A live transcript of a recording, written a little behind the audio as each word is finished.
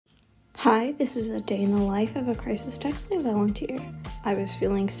Hi, this is a day in the life of a crisis text line volunteer. I was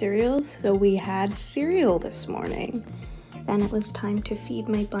feeling cereal, so we had cereal this morning. Then it was time to feed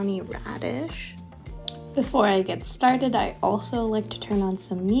my bunny Radish. Before I get started, I also like to turn on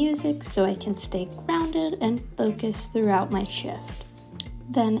some music so I can stay grounded and focused throughout my shift.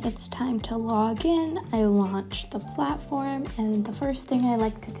 Then it's time to log in. I launch the platform, and the first thing I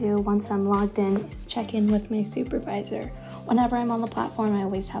like to do once I'm logged in is check in with my supervisor. Whenever I'm on the platform, I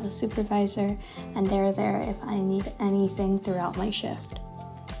always have a supervisor, and they're there if I need anything throughout my shift.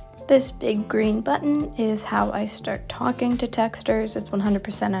 This big green button is how I start talking to texters. It's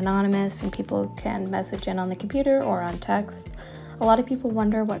 100% anonymous, and people can message in on the computer or on text. A lot of people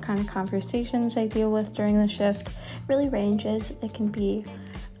wonder what kind of conversations I deal with during the shift. It really ranges. It can be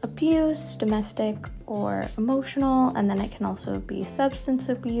abuse, domestic, or emotional, and then it can also be substance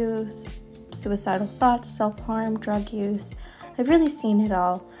abuse, suicidal thoughts, self-harm, drug use. I've really seen it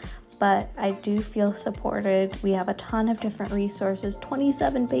all, but I do feel supported. We have a ton of different resources,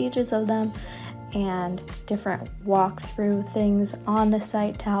 27 pages of them, and different walkthrough things on the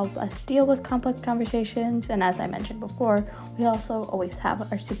site to help us deal with complex conversations. And as I mentioned before, we also always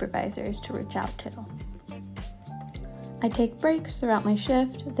have our supervisors to reach out to. I take breaks throughout my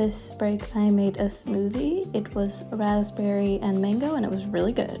shift. This break I made a smoothie. It was raspberry and mango, and it was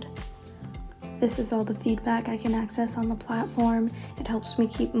really good. This is all the feedback I can access on the platform. It helps me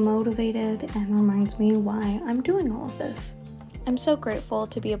keep motivated and reminds me why I'm doing all of this. I'm so grateful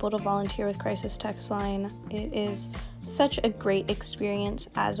to be able to volunteer with Crisis Text Line. It is such a great experience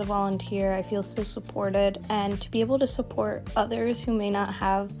as a volunteer. I feel so supported, and to be able to support others who may not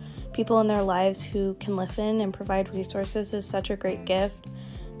have people in their lives who can listen and provide resources is such a great gift.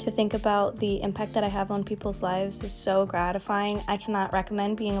 To think about the impact that I have on people's lives is so gratifying. I cannot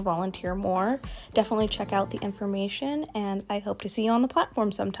recommend being a volunteer more. Definitely check out the information, and I hope to see you on the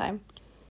platform sometime.